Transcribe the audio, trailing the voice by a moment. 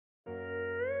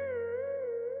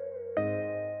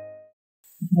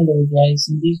Hello guys,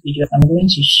 in this video I'm going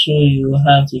to show you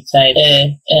how to type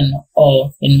N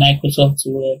or in Microsoft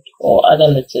Word or other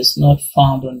letters not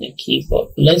found on the keyboard.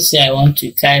 Let's say I want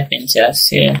to type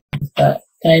Intercell.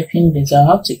 Typing this, I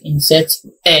have to insert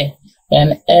A,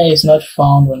 and A is not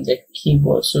found on the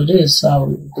keyboard. So this is how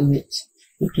we do it.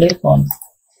 You click on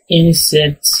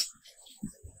Insert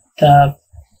tab,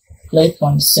 click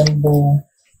on Symbol,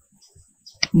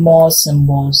 More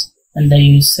Symbols, and then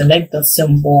you select the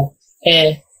symbol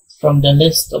A from the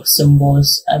list of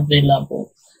symbols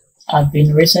available. I've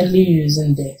been recently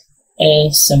using the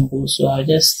A symbol, so I'll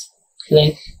just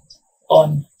click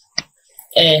on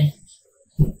A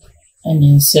and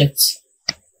insert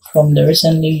from the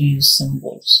recently used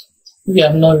symbols. If you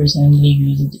have not recently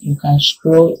used it, you can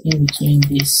scroll in between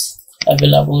these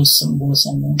available symbols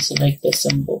and then select the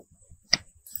symbol.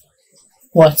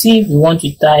 What if you want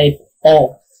to type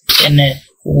O in a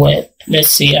word?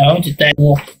 Let's say I want to type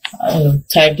O. I'll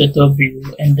type the W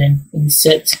and then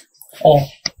insert O.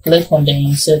 Click on the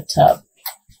Insert tab.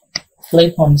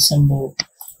 Click on Symbol,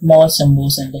 More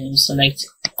Symbols, and then you select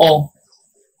O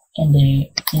and then you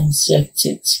insert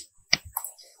it.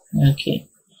 Okay.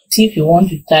 See, if you want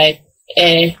to type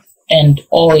A and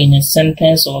O in a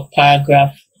sentence or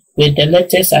paragraph with the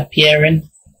letters appearing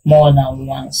more than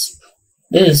once,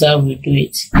 this is how we do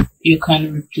it. You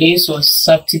can replace or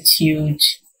substitute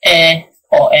A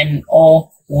or an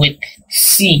O with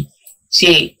C,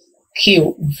 J,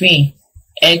 Q, V,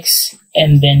 X,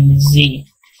 and then Z.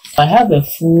 I have a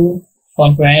full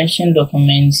comprehension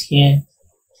document here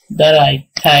that I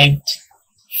typed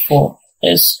for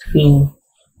school.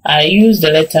 I use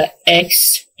the letter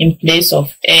X in place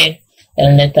of A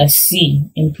and letter C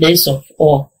in place of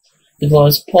O,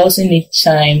 because pausing each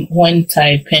time when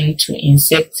typing to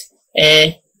insert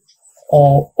A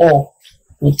or O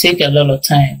will take a lot of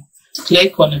time.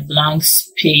 Click on a blank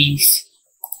space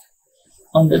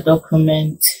on the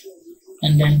document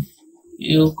and then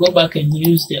you go back and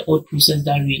use the old process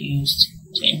that we used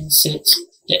to insert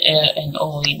the A and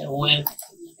O in a word.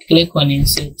 Click on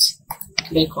Insert,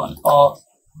 click on O,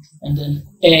 and then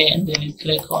A, and then you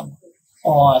click on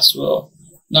O as well.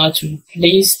 Now to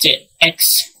replace the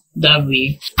X that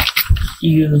we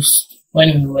used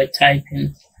when we were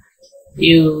typing,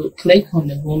 you click on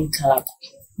the Home tab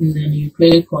and then you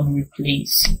click on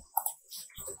Replace.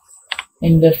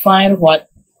 In the Find What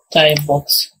type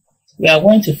box, we are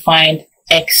going to find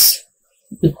X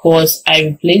because I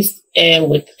replaced A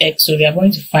with X, so we are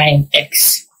going to find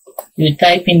X. You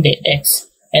type in the X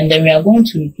and then we are going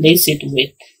to replace it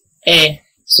with A.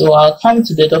 So I'll come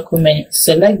to the document,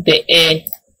 select the A,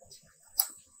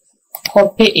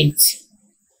 copy it,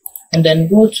 and then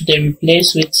go to the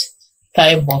Replace with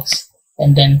type box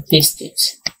and then paste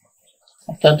it.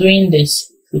 After doing this,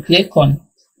 we click on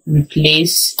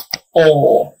Replace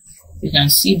All. You can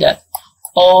see that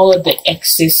all the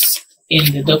X's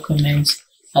in the document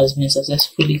has been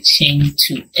successfully changed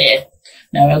to A.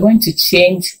 Now we're going to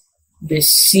change the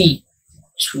C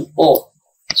to O.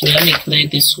 So let me clear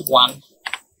this one.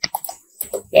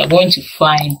 We are going to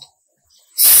find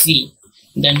C.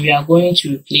 Then we are going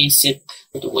to replace it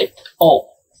with O.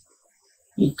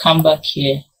 You come back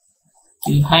here,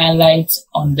 you highlight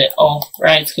on the O,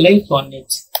 right click on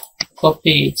it,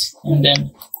 copy it, and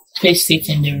then paste it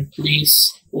in the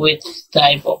Replace with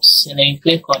type box. And then you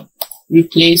click on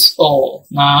Replace All.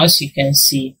 Now as you can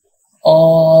see,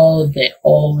 all the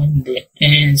O and the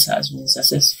N's has been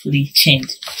successfully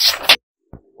changed.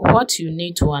 What you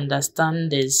need to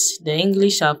understand is the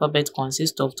English alphabet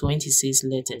consists of 26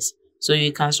 letters. So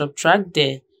you can subtract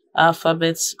the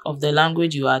alphabets of the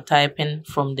language you are typing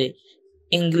from the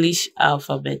English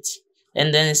alphabet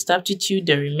and then substitute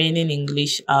the remaining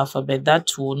English alphabet that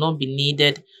will not be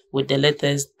needed with the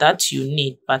letters that you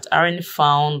need but aren't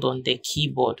found on the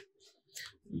keyboard.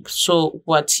 So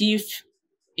what if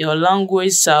your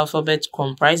language's alphabet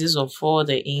comprises of all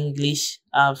the English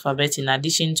alphabet in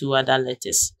addition to other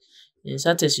letters? In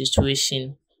such a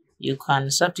situation, you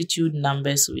can substitute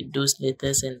numbers with those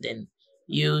letters and then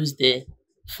use the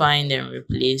Find and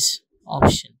Replace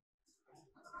option.